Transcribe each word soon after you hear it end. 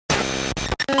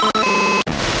Hey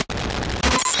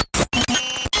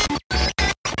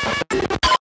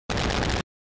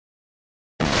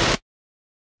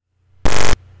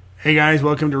guys,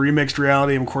 welcome to Remixed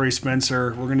Reality. I'm Corey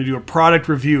Spencer. We're going to do a product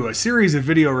review, a series of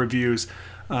video reviews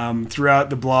throughout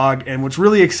the blog. And what's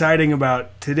really exciting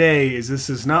about today is this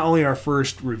is not only our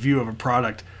first review of a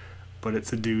product, but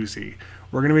it's a doozy.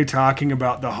 We're going to be talking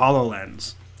about the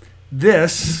Hololens.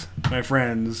 This, my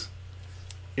friends,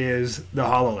 is the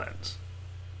Hololens.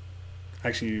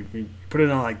 Actually, we put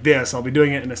it on like this. I'll be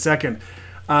doing it in a second.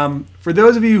 For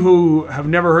those of you who have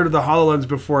never heard of the HoloLens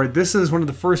before, this is one of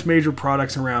the first major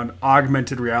products around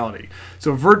augmented reality.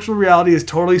 So virtual reality is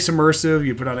totally submersive.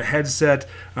 You put on a headset.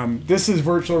 This is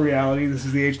virtual reality. This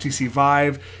is the HTC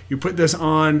Vive. You put this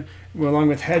on along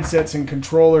with headsets and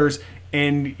controllers,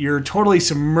 and you're totally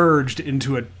submerged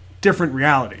into a different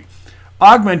reality.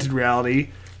 Augmented reality,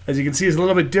 as you can see, is a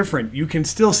little bit different. You can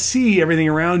still see everything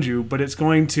around you, but it's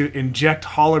going to inject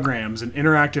holograms and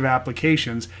interactive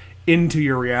applications into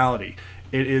your reality.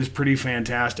 It is pretty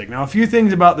fantastic. Now, a few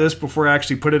things about this before I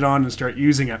actually put it on and start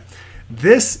using it.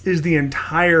 This is the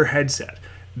entire headset.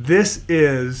 This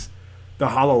is the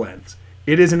HoloLens.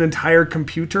 It is an entire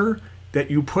computer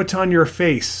that you put on your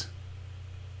face.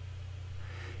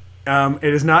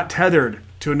 It is not tethered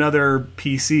to another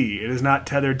PC. It is not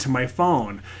tethered to my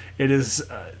phone. It is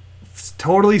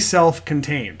totally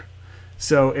self-contained.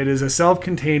 So it is a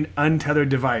self-contained, untethered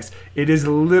device. It is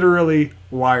literally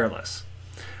wireless.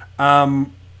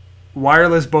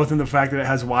 Wireless both in the fact that it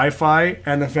has Wi-Fi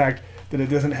and the fact that it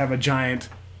doesn't have a giant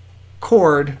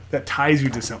cord that ties you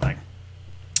to something.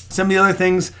 Some of the other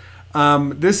things,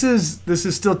 this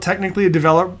is still technically a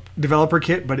developer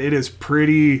kit, but it is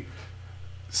pretty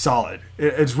solid.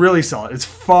 It's really solid. It's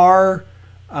far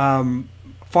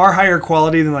higher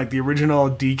quality than like the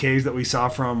original DKs that we saw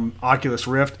from Oculus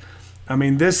Rift. I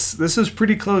mean, this is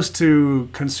pretty close to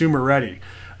consumer ready.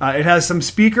 It has some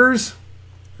speakers.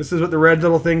 This is what the red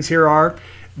little things here are.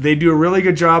 They do a really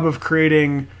good job of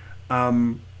creating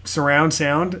surround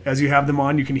sound. As you have them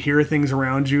on, you can hear things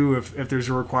around you if there's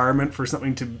a requirement for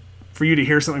you to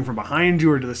hear something from behind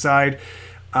you or to the side.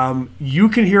 You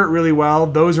can hear it really well.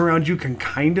 Those around you can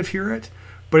kind of hear it,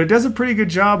 but it does a pretty good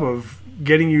job of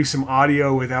getting you some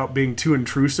audio without being too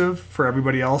intrusive for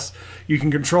everybody else. You can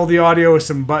control the audio with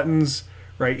some buttons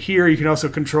right here. You can also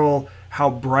control how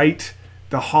bright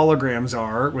the holograms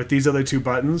are with these other two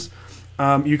buttons.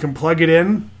 You can plug it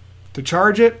in to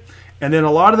charge it. And then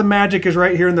a lot of the magic is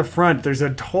right here in the front. There's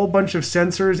a whole bunch of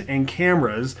sensors and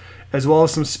cameras, as well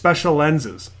as some special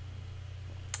lenses.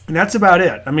 And that's about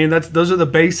it. I mean, those are the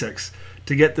basics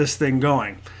to get this thing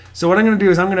going. So what I'm going to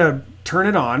do is I'm going to turn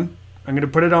it on. I'm going to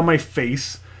put it on my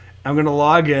face. I'm going to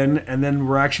log in, and then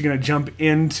we're actually going to jump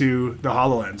into the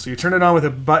HoloLens. So you turn it on with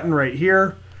a button right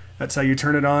here. That's how you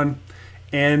turn it on.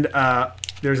 And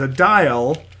there's a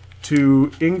dial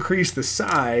to increase the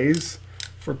size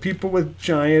for people with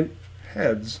giant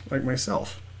heads like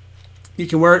myself. You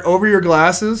can wear it over your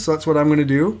glasses, so that's what I'm going to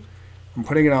do. I'm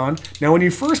putting it on. Now, when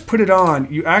you first put it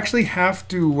on, you actually have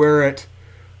to wear it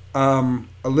a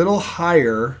little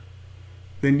higher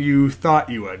than you thought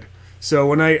you would. So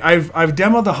when I've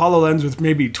demoed the HoloLens with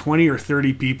maybe 20 or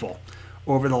 30 people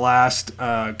over the last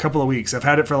couple of weeks. I've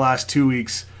had it for the last 2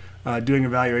 weeks doing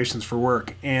evaluations for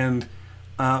work. And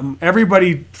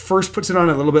everybody first puts it on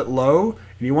a little bit low,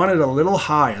 and you want it a little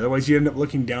high. Otherwise, you end up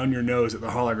looking down your nose at the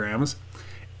holograms.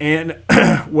 And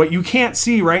what you can't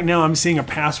see right now, I'm seeing a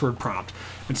password prompt.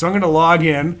 And so I'm going to log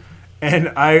in. And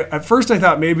at first I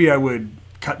thought maybe I would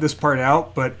cut this part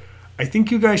out, but I think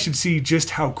you guys should see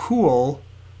just how cool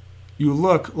you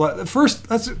look. First,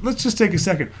 let's just take a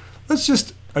second. Let's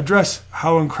just address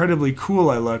how incredibly cool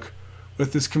I look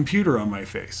with this computer on my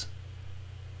face.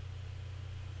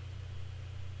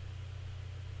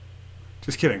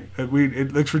 Just kidding.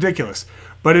 It looks ridiculous,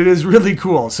 but it is really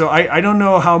cool. So I don't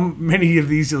know how many of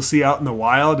these you'll see out in the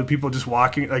wild of people just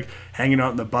walking, like hanging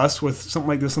out in the bus with something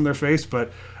like this on their face.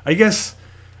 But I guess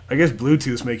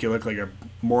Bluetooth make you look like a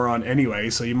moron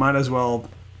anyway. So you might as well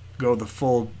go the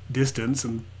full distance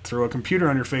and throw a computer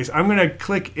on your face. I'm going to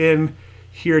click in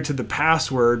here to the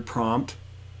password prompt.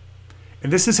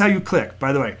 And this is how you click,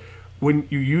 by the way. When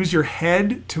you use your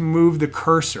head to move the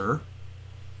cursor,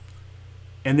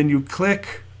 and then you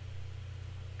click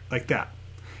like that.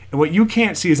 And what you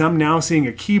can't see is I'm now seeing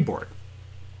a keyboard.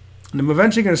 And I'm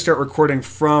eventually going to start recording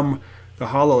from the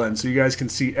HoloLens so you guys can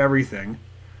see everything.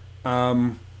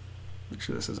 Make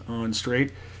sure this is on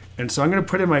straight. And so I'm going to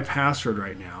put in my password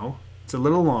right now. It's a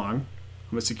little long.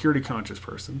 I'm a security conscious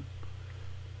person.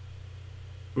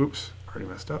 Oops, already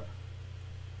messed up.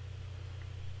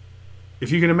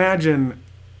 If you can imagine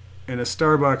and a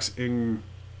Starbucks in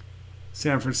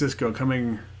San Francisco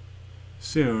coming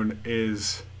soon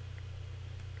is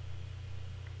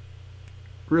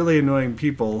really annoying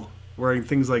people wearing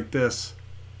things like this,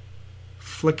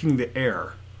 flicking the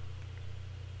air.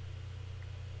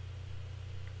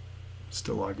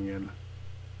 Still logging in.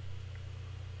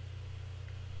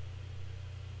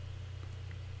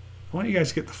 I want you guys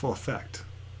to get the full effect,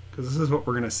 because this is what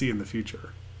we're going to see in the future.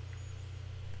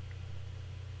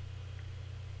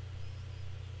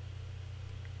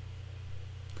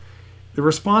 The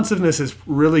responsiveness is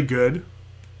really good.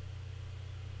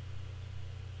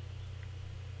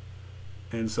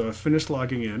 And so I finished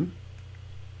logging in.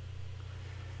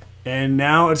 And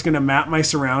now it's going to map my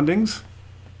surroundings.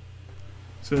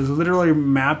 So it's literally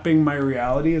mapping my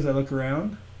reality as I look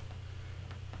around.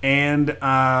 And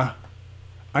I'm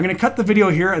going to cut the video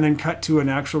here and then cut to an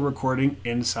actual recording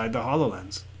inside the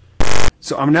HoloLens.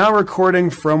 So I'm now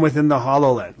recording from within the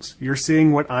HoloLens. You're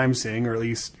seeing what I'm seeing, or at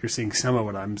least you're seeing some of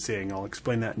what I'm seeing. I'll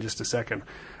explain that in just a second.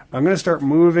 I'm going to start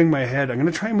moving my head. I'm going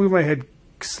to try and move my head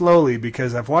slowly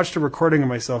because I've watched a recording of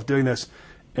myself doing this,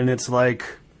 and it's like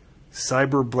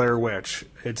Cyber Blair Witch.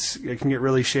 It can get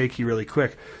really shaky really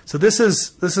quick. So this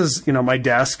is my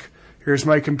desk. Here's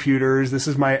my computers. This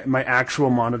is my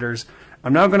actual monitors.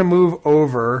 I'm now going to move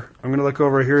over. I'm going to look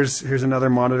over. Here's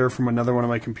another monitor from another one of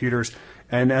my computers.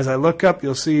 And as I look up,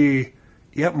 you'll see,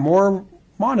 yep, more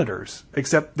monitors,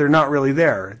 except they're not really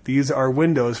there. These are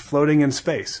windows floating in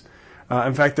space.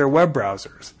 In fact, they're web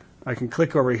browsers. I can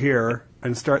click over here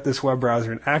and start this web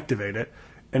browser and activate it,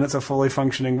 and it's a fully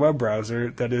functioning web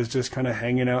browser that is just kind of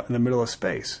hanging out in the middle of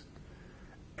space.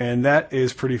 And that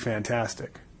is pretty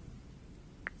fantastic.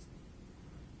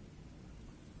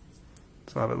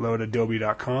 So I'll have it load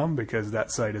adobe.com because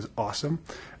that site is awesome.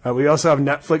 We also have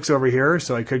Netflix over here,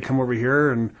 so I could come over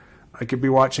here and I could be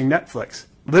watching Netflix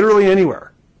literally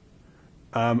anywhere,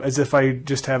 as if I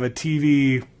just have a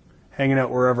TV hanging out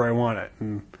wherever I want it.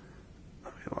 And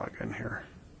let me log in here.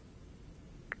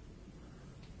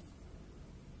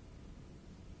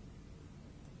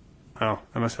 Oh,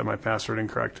 I must have my password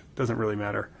incorrect. Doesn't really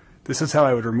matter. This is how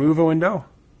I would remove a window.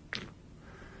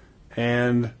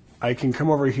 And I can come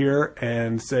over here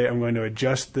and say I'm going to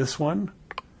adjust this one,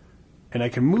 and I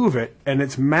can move it, and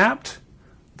it's mapped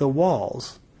the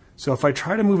walls. So if I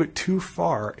try to move it too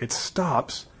far, it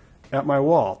stops at my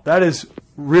wall. That is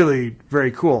really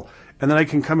very cool. And then I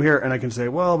can come here and I can say,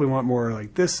 well, we want more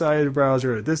like this size of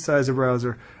browser or this size of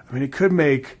browser. I mean, it could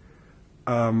make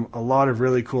a lot of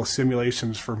really cool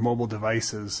simulations for mobile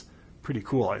devices. Pretty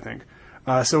cool, I think.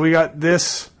 So we got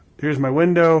this. Here's my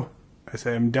window. I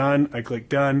say I'm done. I click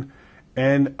done.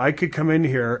 And I could come in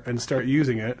here and start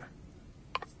using it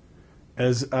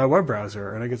as a web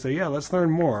browser. And I could say, yeah, let's learn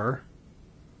more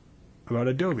about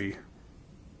Adobe.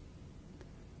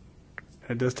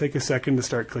 It does take a second to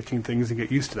start clicking things and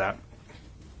get used to that.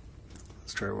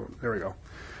 Let's try. There we go.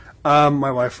 My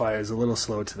Wi-Fi is a little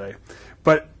slow today.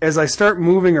 But as I start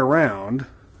moving around,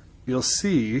 you'll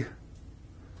see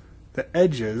the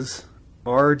edges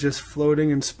are just floating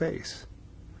in space.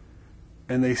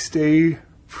 And they stay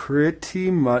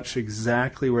pretty much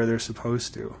exactly where they're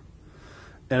supposed to.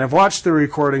 And I've watched the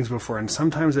recordings before, and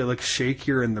sometimes they look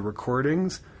shakier in the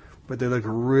recordings, but they look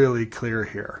really clear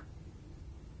here.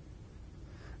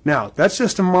 Now, that's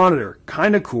just a monitor.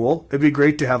 Kind of cool. It'd be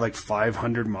great to have like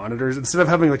 500 monitors. Instead of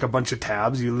having like a bunch of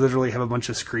tabs, you literally have a bunch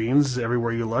of screens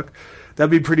everywhere you look.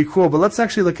 That'd be pretty cool, but let's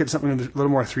actually look at something a little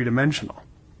more three-dimensional.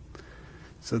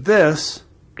 So this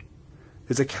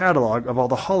is a catalog of all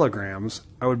the holograms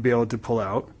I would be able to pull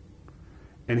out.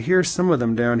 And here's some of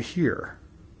them down here.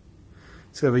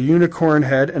 So I have a unicorn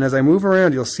head, and as I move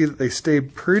around, you'll see that they stay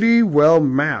pretty well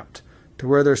mapped to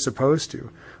where they're supposed to.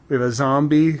 We have a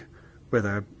zombie with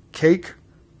a cake.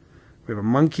 We have a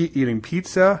monkey eating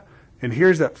pizza. And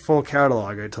here's that full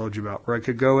catalog I told you about, where I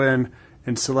could go in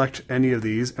and select any of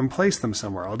these and place them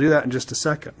somewhere. I'll do that in just a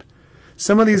second.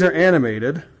 Some of these are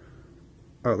animated.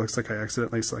 Oh, it looks like I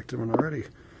accidentally selected one already.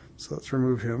 So let's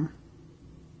remove him.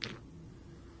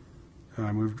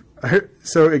 I moved.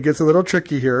 So it gets a little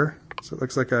tricky here. So it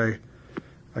looks like I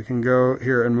can go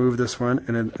here and move this one,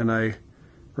 and I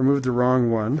removed the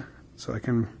wrong one. So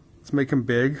let's make him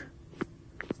big.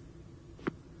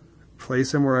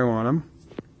 Place him where I want him.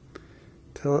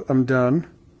 Till I'm done.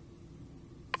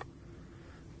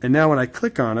 And now when I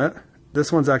click on it,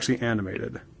 this one's actually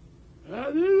animated.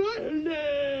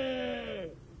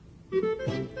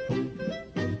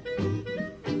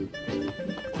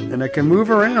 And I can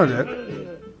move around it.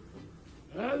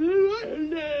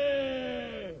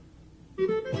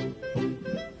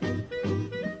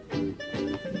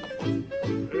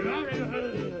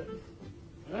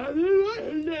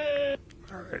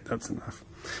 All right, that's enough.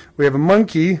 We have a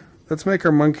monkey. Let's make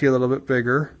our monkey a little bit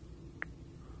bigger.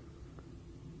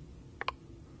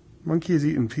 Monkey is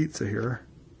eating pizza here.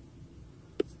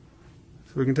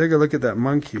 So we can take a look at that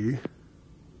monkey.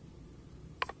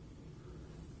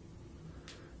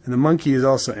 And the monkey is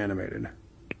also animated.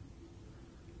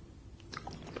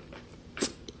 I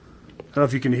don't know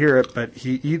if you can hear it, but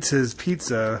he eats his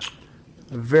pizza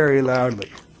very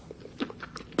loudly.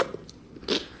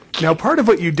 Now, part of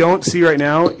what you don't see right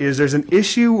now is there's an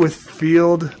issue with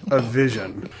field of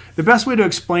vision. The best way to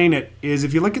explain it is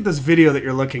if you look at this video that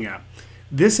you're looking at,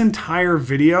 this entire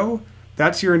video,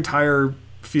 that's your entire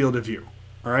field of view.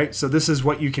 All right, so this is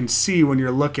what you can see when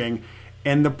you're looking.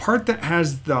 And the part that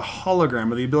has the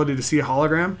hologram, or the ability to see a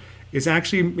hologram, is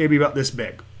actually maybe about this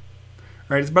big.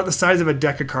 All right, it's about the size of a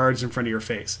deck of cards in front of your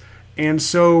face. And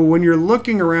so when you're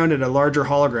looking around at a larger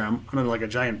hologram, I don't know, like a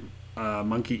giant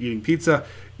monkey eating pizza,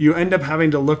 you end up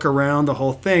having to look around the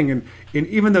whole thing. And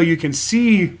even though you can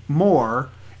see more,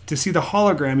 to see the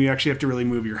hologram, you actually have to really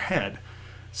move your head.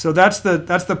 So that's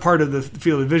the part of the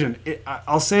field of vision.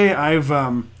 I'll say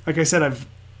like I said,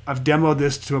 I've demoed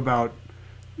this to about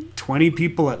 20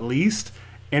 people at least,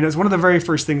 and it's one of the very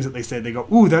first things that they say. They go,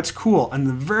 "Ooh, that's cool," and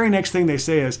the very next thing they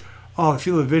say is, "Oh, the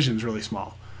field of vision is really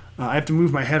small. I have to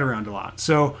move my head around a lot."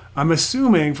 So I'm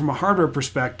assuming from a hardware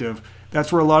perspective,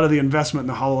 that's where a lot of the investment in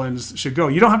the HoloLens should go.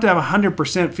 You don't have to have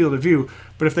 100% field of view,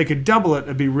 but if they could double it,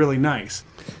 it'd be really nice.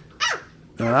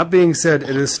 Now, that being said,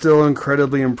 it is still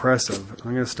incredibly impressive.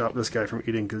 I'm going to stop this guy from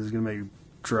eating because he's going to make me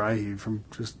dry heave from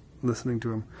just listening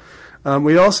to him.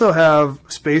 We also have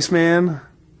Spaceman,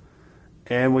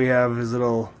 and we have his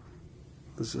little,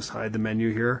 let's just hide the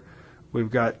menu here. We've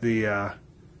got the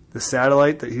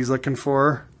satellite that he's looking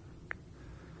for.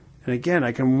 And again,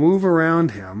 I can move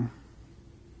around him,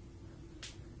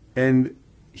 and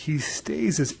he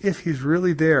stays as if he's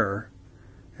really there.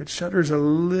 It shudders a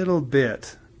little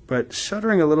bit, but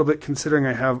shuddering a little bit considering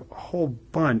I have a whole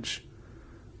bunch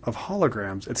of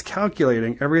holograms. It's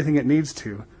calculating everything it needs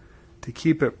to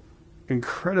keep it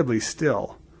incredibly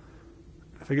still.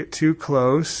 If I get too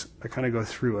close, I kind of go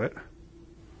through it.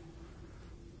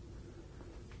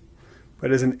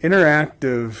 But as an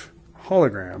interactive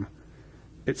hologram,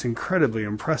 it's incredibly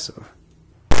impressive.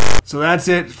 So that's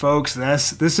it, folks.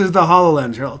 This is the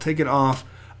HoloLens. Here, I'll take it off.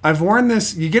 I've worn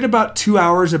this. You get about 2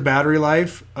 hours of battery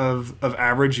life of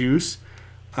average use.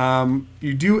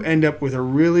 You do end up with a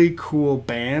really cool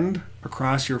band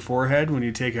across your forehead when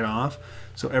you take it off,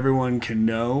 so everyone can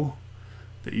know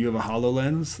that you have a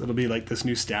HoloLens. It'll be like this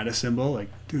new status symbol. Like,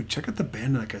 dude, check out the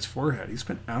band on that guy's forehead. He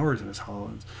spent hours in his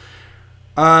HoloLens.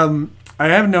 I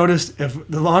have noticed if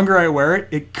the longer I wear it,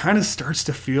 it kind of starts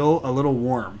to feel a little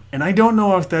warm. And I don't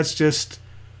know if that's just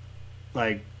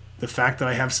like the fact that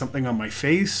I have something on my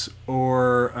face,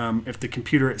 or if the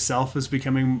computer itself is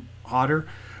becoming hotter.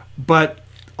 But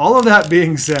all of that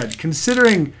being said,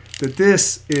 considering that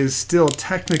this is still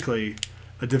technically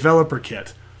a developer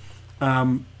kit,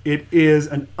 it is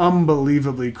an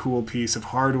unbelievably cool piece of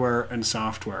hardware and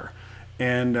software.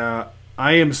 And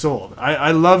I am sold.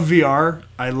 I love VR.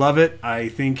 I love it. I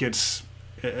think it's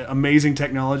amazing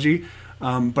technology.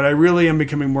 But I really am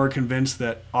becoming more convinced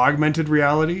that augmented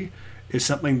reality is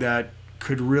something that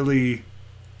could really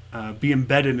be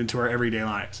embedded into our everyday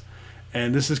lives.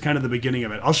 And this is kind of the beginning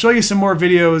of it. I'll show you some more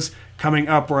videos coming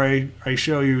up where I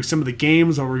show you some of the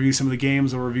games. I'll review some of the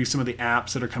games. I'll review some of the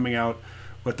apps that are coming out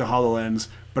with the HoloLens,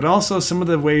 but also some of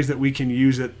the ways that we can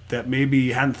use it that maybe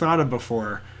you hadn't thought of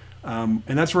before. And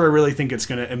that's where I really think it's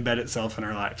going to embed itself in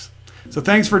our lives. So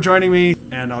thanks for joining me,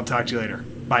 and I'll talk to you later.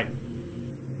 Bye.